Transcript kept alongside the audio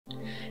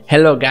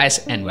Hello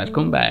guys and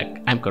welcome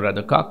back. I'm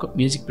Corrado Cocco,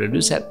 music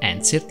producer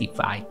and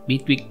certified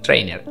Bitwig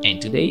trainer,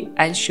 and today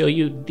I'll show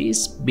you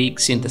this big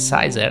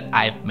synthesizer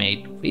I've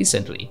made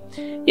recently.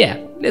 Yeah,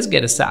 let's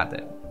get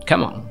started.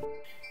 Come on.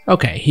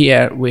 Okay,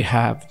 here we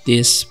have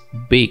this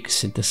big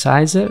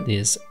synthesizer,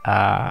 this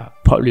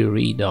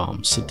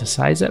Polyrhythm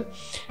synthesizer.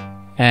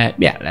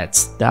 Yeah,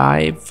 let's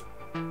dive.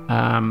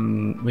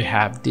 We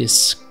have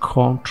this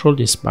control,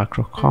 this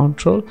macro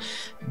control,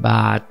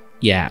 but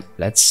yeah,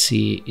 let's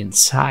see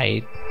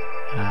inside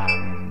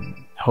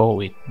how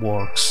it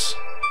works,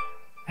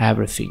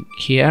 everything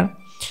here.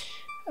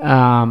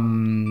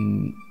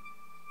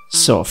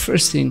 So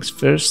first things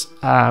first,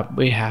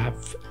 we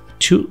have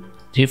two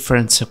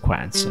different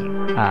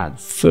sequencer,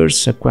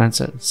 first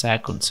sequencer,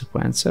 second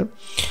sequencer.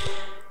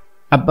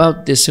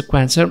 About this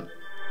sequencer,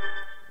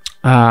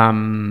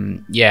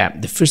 yeah,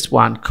 the first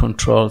one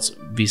controls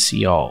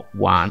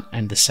VCO1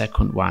 and the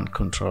second one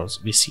controls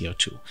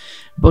VCO2.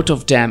 Both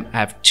of them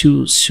have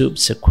two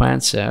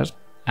sub-sequencers,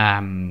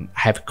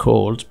 have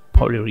called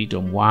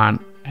Polyrhythm 1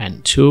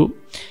 and 2,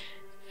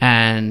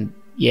 and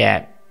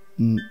yeah,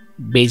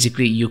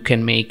 basically you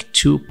can make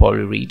two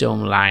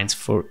polyrhythm lines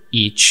for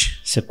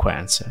each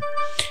sequencer.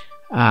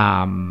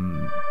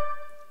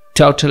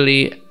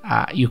 Totally,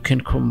 you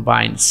can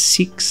combine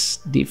 6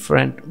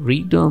 different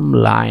rhythm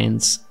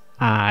lines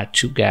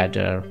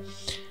together,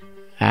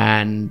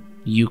 and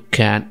you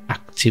can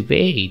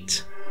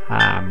activate,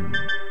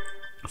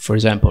 for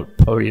example,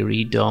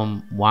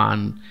 Polyrhythm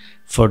 1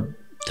 for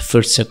the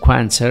first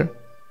sequencer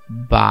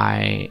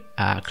by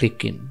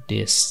clicking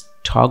this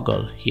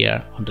toggle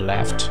here on the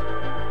left,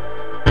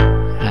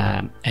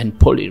 and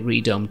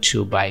Polyrhythm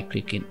 2 by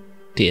clicking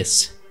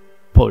this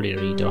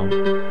polyrhythm,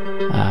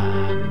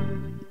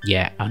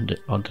 yeah, on the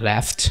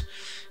left.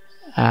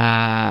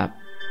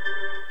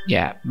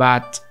 Yeah,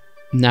 but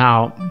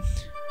now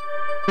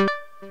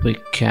we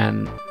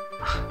can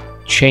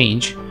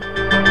change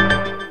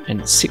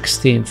in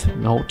 16th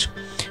note,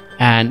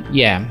 and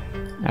yeah,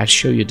 I'll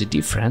show you the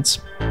difference,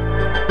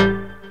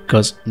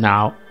 because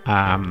now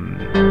I'm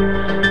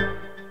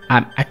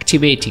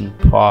activating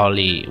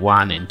poly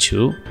 1 and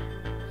 2,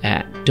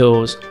 and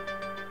those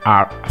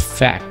are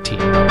affecting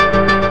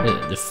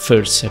the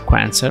first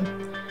sequencer,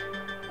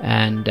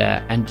 and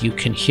you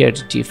can hear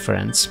the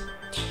difference.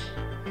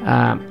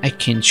 I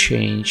can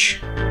change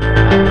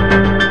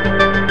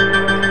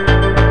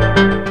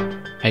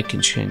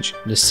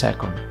the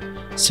second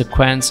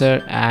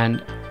sequencer,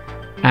 and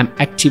I'm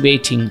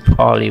activating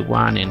poly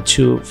 1 and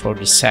 2 for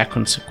the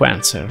second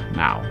sequencer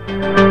now.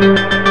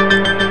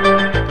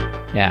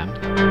 Yeah,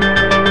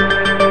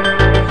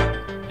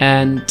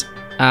 and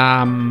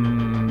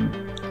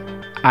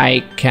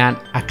I can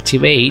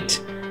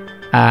activate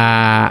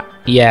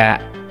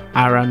yeah,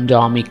 a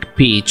randomic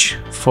pitch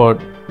for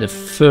the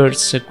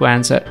first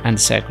sequencer and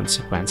second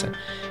sequencer.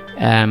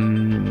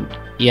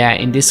 Yeah,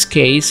 in this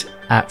case,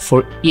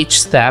 for each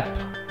step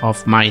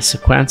of my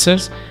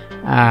sequencers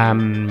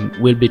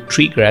will be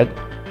triggered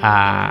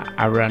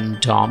a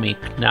randomic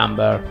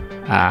number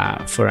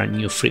for a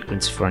new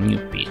frequency, for a new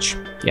pitch.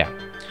 Yeah,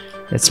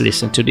 let's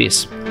listen to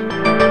this.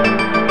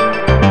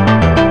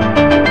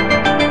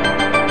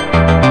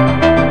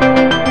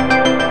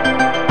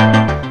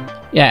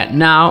 Yeah,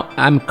 now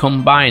I'm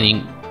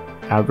combining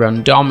a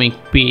randomic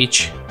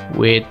pitch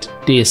with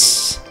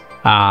this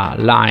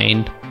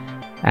line,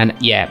 and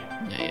yeah,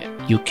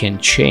 you can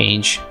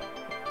change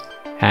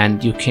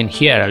and you can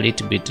hear a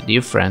little bit the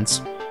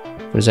difference.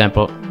 For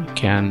example, you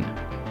can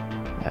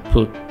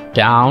put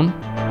down,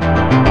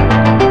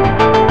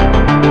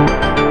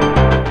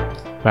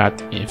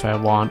 but if I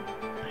want,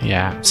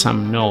 yeah,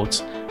 some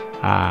notes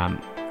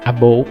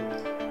above,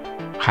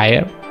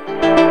 higher,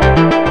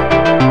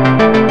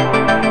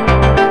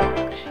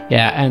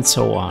 yeah, and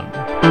so on.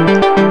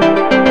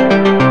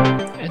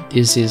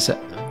 This is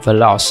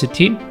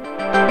velocity,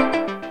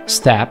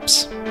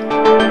 steps,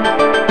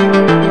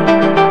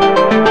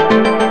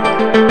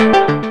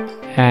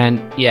 and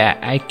yeah,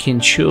 I can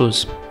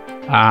choose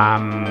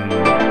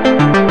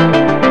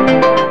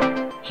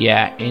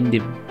yeah, in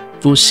the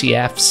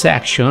VCF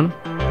section,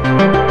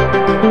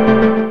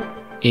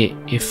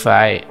 if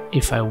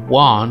I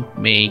want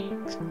make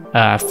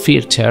a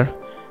filter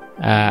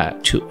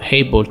to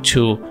able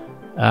to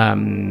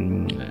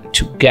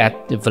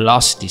get the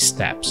velocity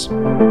steps.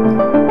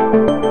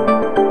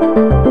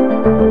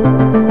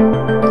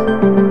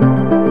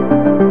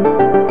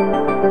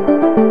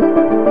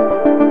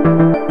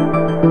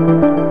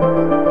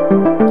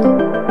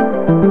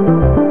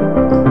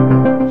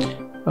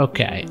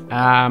 Okay,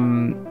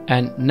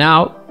 and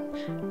now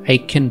I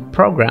can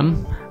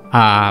program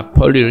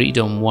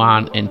Polyrhythm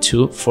 1 and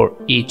 2 for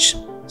each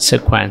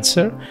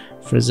sequencer.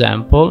 For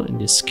example, in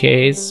this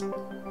case,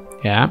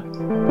 yeah,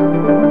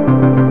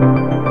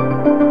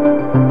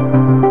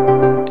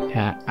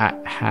 I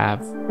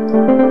have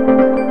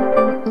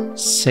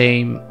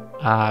same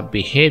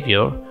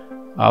behavior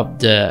of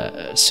the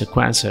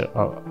sequencer,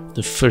 or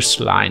the first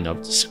line of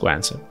the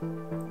sequencer.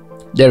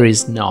 There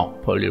is no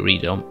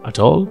polyrhythm at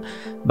all,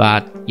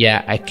 but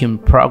yeah, I can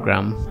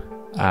program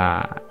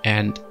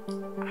and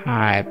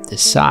I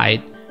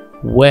decide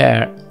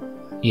where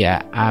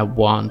I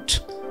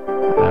want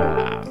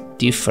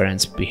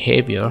different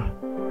behavior.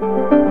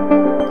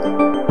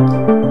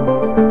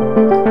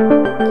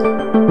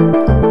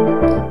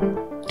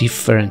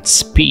 Different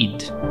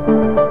speed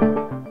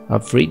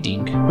of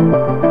reading.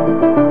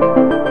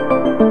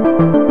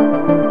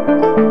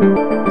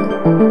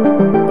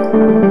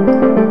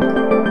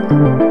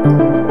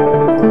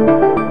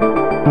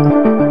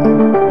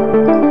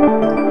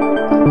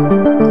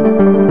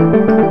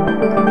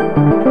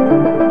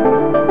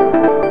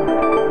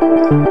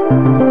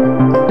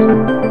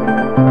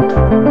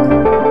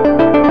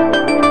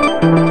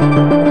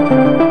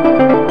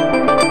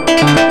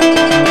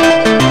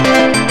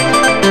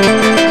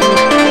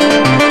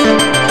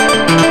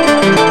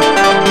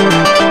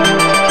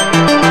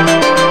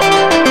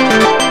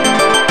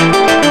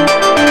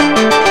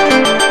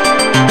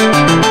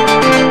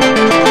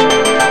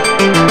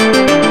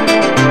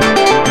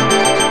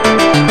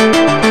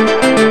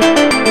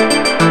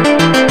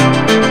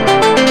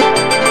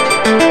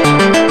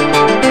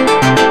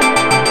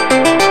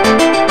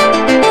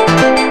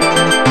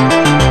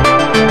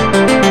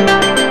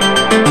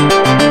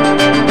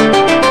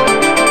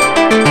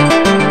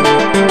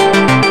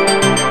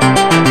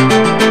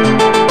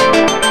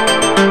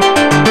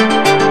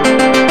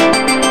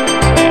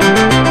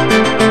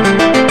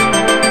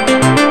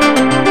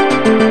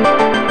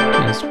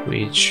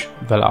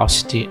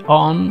 Velocity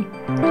on,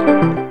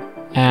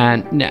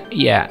 and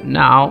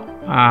now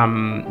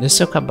let's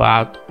talk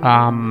about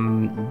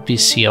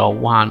VCO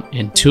 1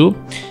 and 2,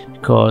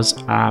 because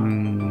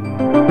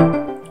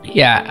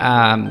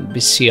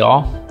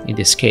VCO in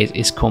this case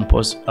is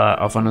composed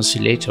of an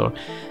oscillator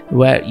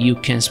where you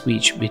can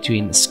switch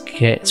between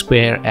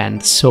square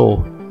and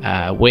saw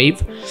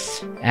wave,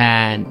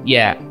 and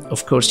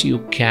of course you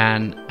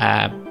can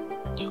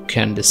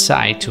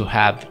decide to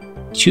have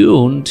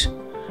tuned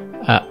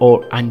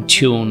or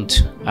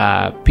untuned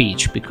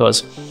pitch,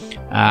 because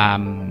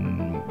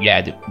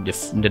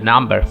the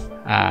number,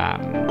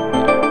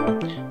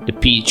 the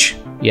pitch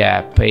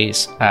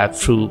plays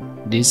through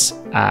this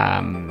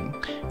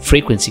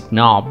frequency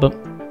knob,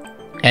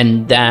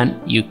 and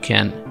then you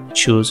can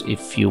choose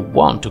if you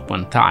want to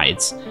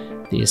quantize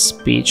this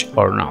pitch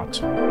or not.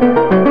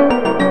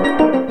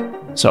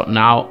 So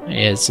now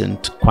it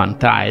isn't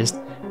quantized,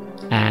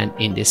 and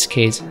in this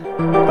case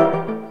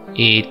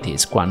it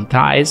is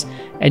quantized,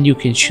 and you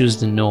can choose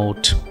the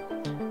note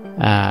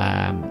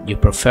you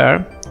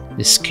prefer,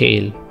 the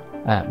scale,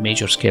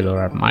 major scale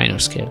or a minor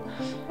scale.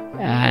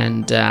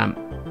 And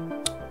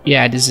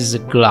this is a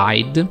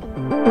glide.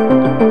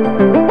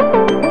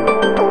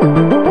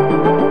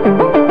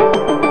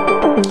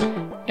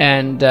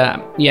 And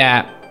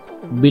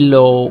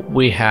below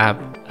we have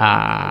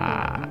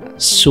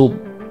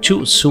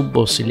two sub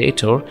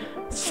oscillator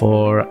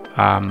for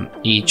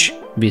each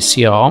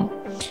VCO,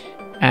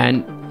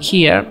 and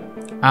here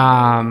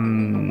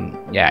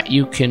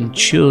you can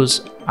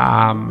choose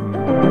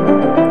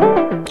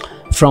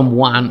from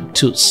 1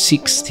 to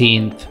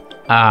 16th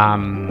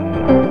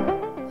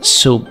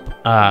sub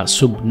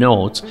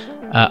note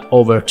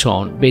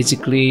overtone.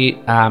 Basically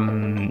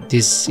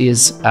this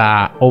is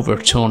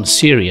overtone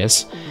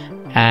series,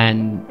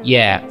 and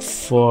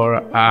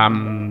for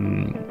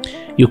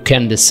you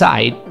can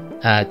decide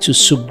to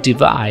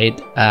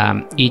subdivide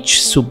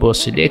each sub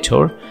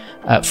oscillator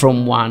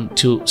from 1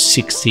 to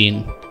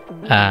 16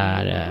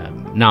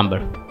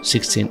 number,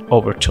 16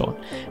 overtone,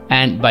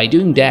 and by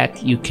doing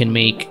that you can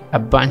make a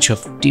bunch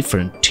of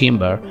different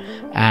timbre,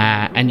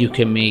 and you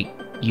can make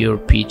your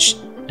pitch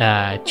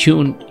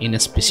tuned in a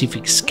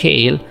specific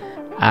scale.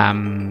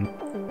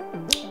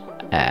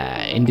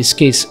 In this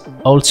case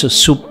also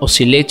sub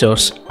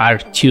oscillators are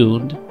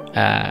tuned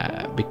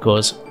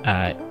because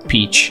the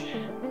pitch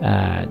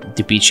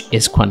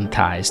is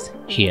quantized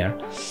here,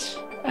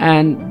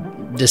 and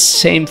the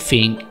same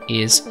thing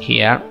is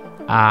here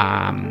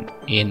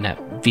in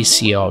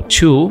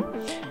VCO2.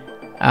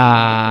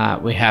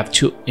 We have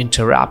two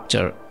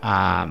interrupter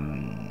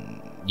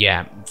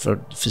for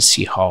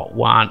VCO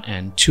 1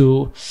 and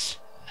 2,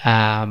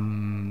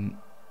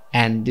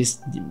 and this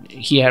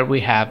here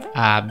we have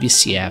a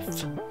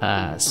VCF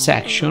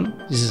section.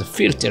 This is a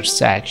filter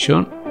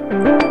section.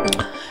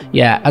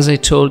 As I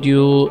told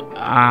you,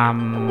 I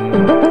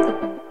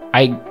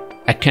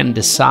can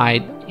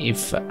decide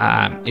if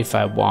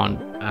I want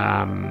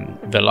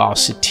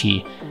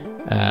velocity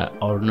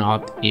or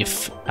not.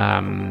 If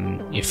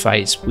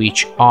I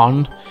switch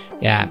on,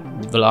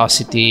 the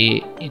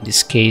velocity in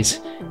this case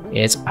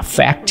is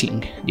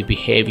affecting the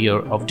behavior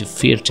of the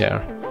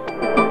filter,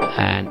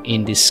 and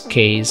in this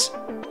case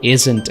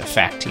isn't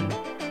affecting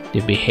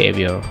the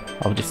behavior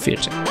of the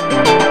filter.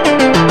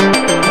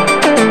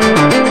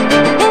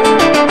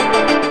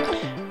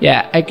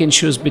 I can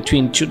choose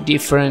between two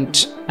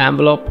different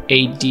envelope,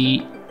 AD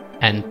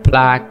and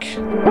plaque,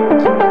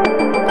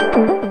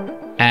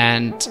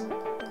 and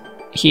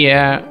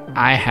here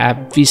I have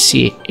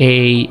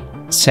VCA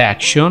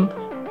section.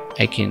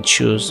 I can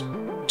choose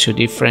two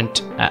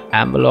different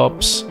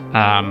envelopes,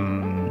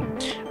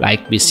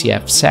 like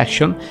VCF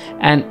section,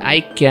 and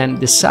I can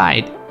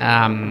decide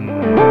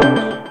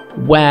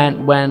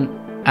when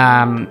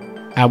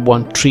I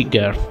want to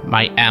trigger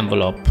my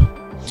envelope,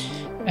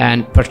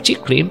 and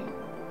particularly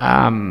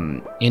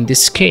in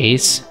this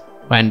case,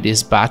 when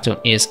this button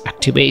is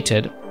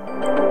activated,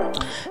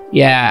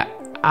 yeah,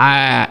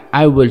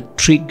 I will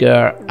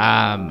trigger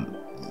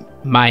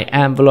my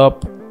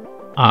envelope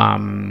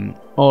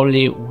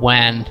only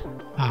when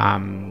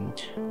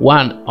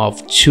one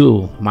of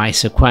two my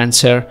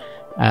sequencer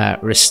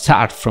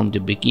restart from the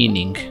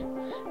beginning.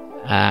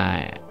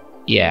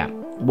 Yeah,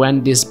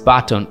 when this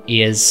button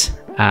is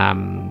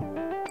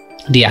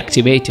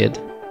deactivated,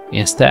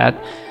 instead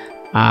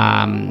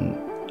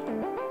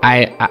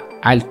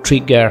I'll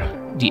trigger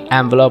the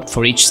envelope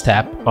for each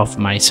step of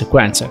my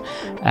sequencer,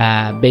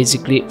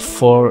 basically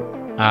for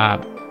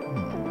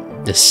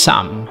the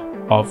sum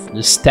of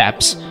the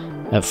steps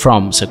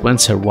from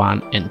sequencer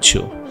 1 and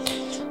 2.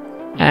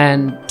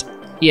 And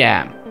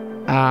yeah,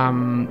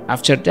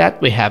 after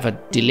that we have a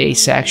delay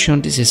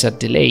section. This is a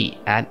delay,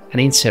 an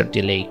insert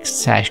delay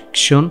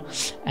section,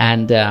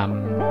 and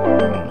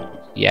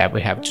yeah,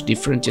 we have two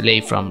different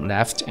delay from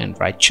left and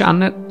right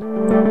channel,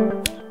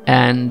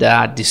 and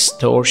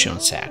distortion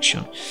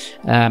section.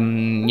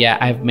 Yeah,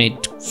 I've made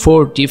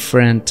 4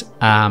 different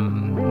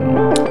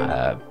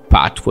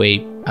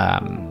pathway,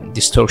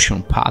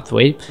 distortion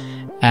pathway,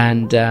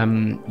 and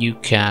you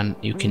can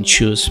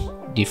choose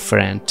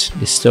different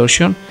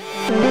distortion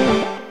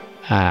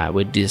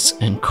with this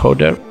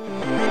encoder.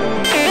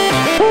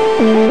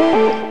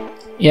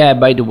 Yeah,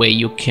 by the way,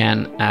 you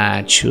can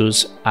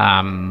choose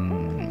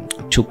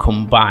to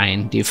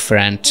combine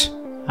different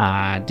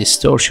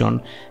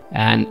distortion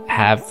and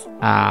have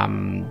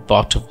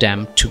both of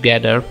them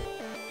together,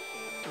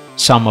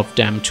 some of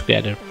them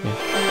together.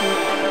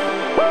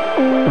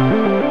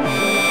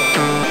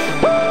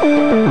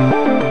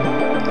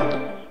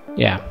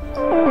 Yeah,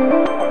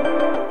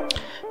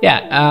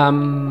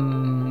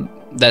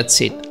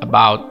 that's it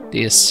about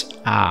this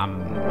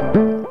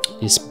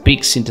this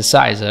big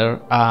synthesizer,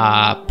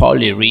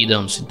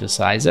 Polyrhythm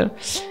synthesizer.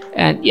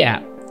 And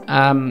yeah,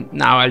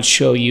 now I'll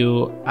show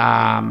you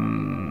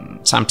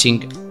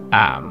something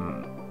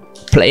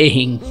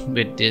playing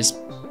with this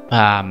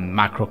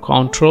macro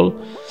control.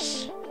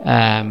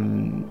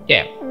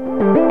 Yeah.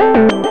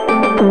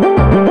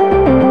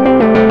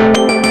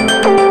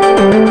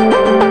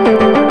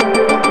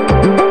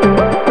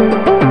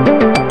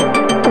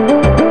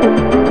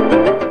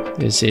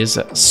 This is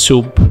a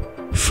sub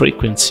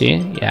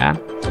frequency, yeah.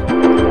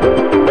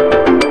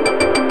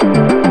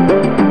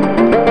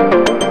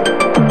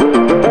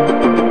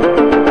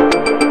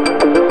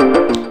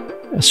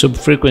 A sub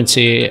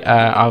frequency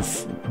of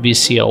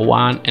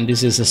VCO1, and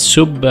this is a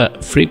sub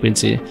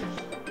frequency,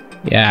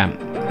 yeah,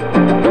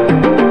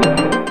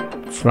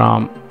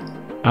 from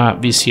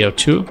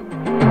VCO2.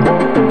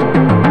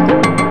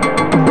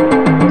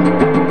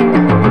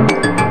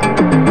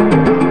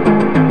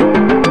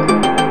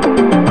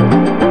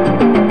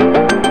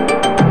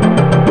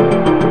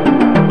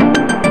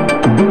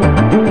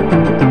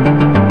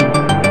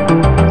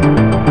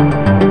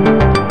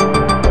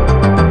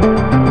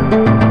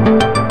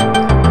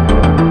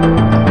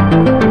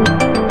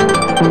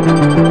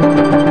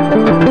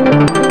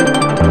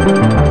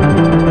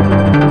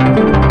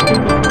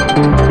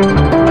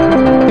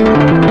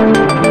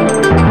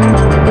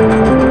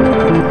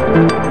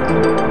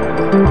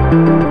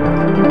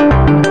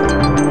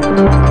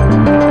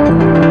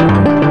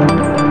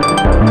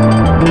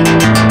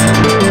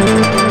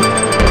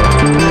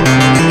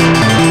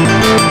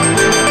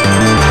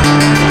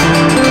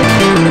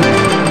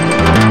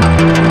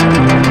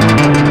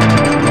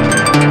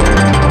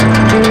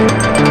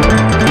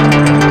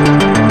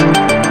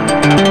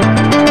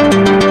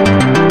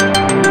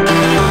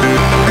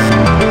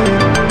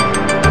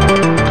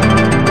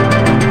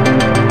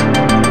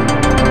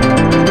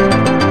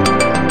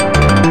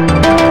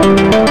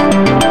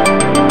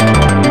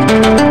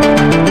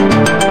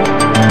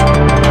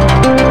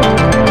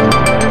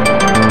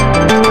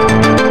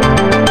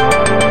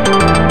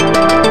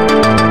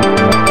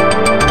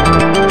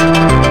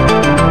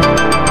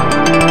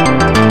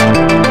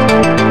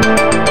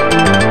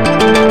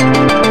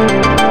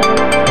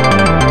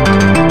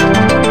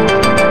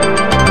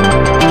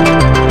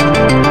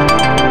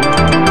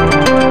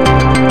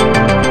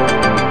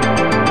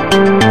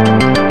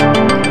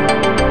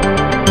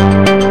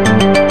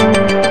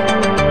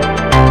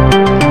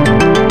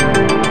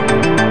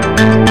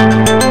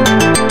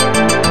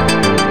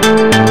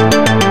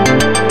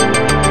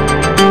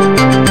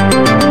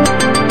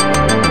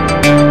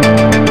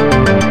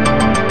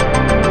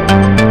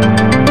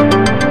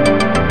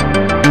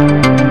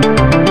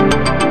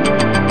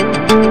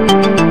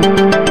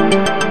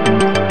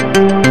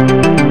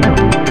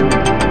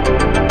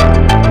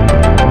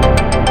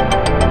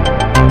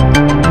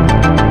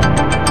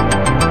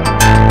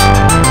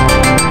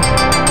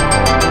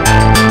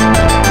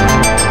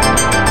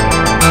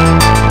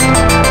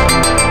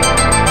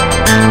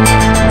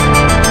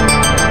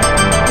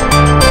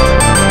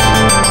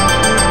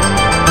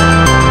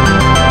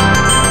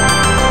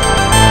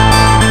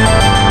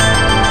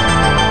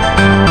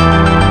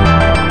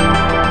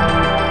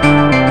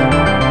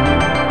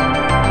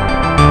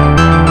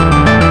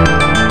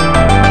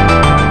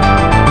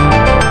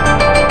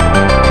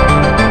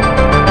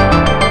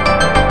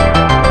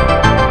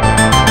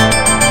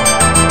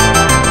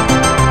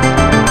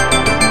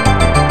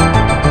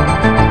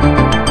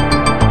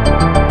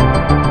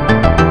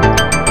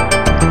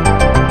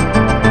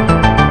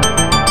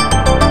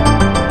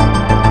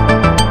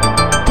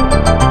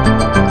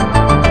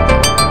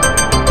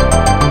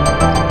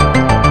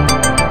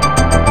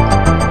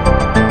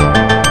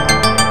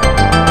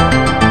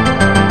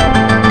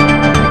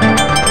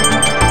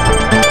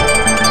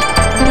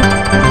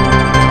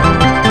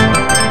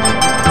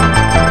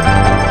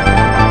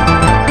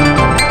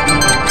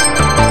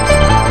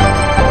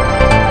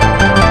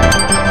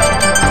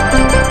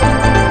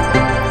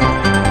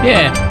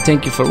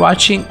 Thank you for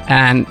watching,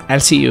 and I'll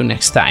see you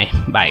next time.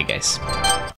 Bye guys.